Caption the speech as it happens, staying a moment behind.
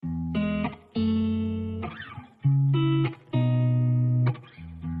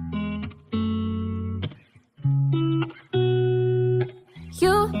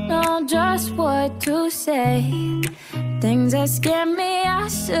know just what to say. Things that scare me, I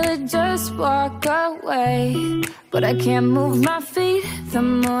should just walk away. But I can't move my feet. The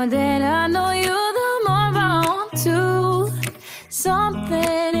more that I know you, the more I want to.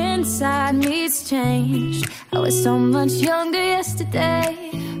 Something inside me's changed. I was so much younger yesterday.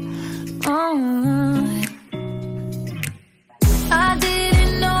 I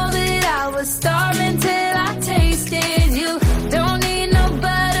didn't know that I was starving till I tasted you. Don't need no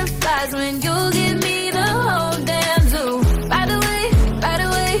butterflies when you give me the whole damn zoo. By the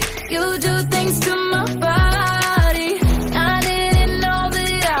way, you do things to my body. I didn't know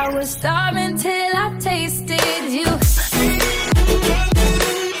that I was starving till I tasted you.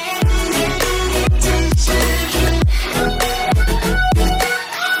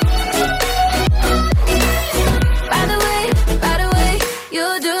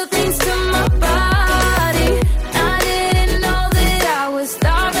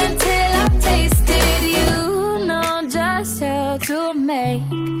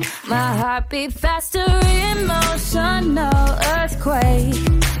 My heartbeat faster, emotional earthquake.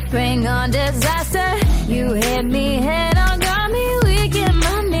 Bring on disaster. You hit me head on, got me weak in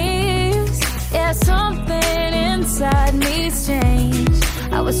my knees. Yeah, something inside me's changed.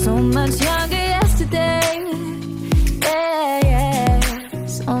 I was so much younger yesterday. Yeah,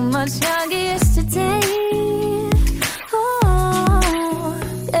 so much younger yesterday. Oh,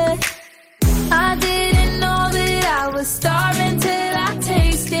 yeah. I didn't know that I was starving till I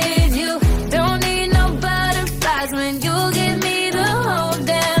tasted you. Don't need no butterflies when you give me the whole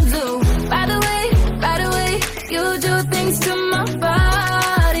damn zoo. By the way, you do things to my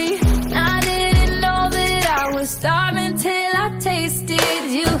body. I didn't know that I was starving till I tasted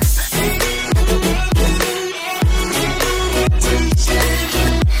you.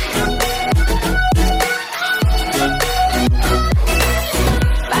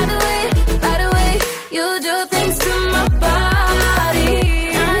 By the way, you do things to my body.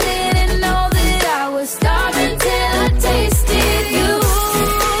 I didn't know that I was starving till I tasted you.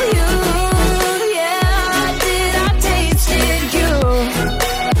 Yeah, I tasted you.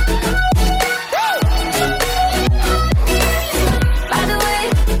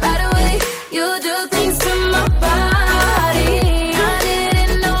 By the way, you do things to my body. I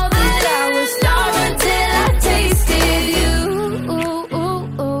didn't know that I was starving till I tasted you.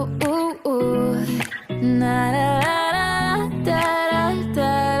 Na da da da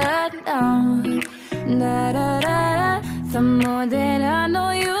da da. The more that I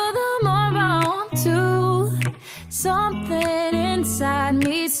know you, the more I want to. Something inside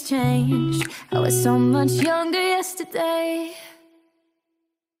me's changed. I was so much younger yesterday.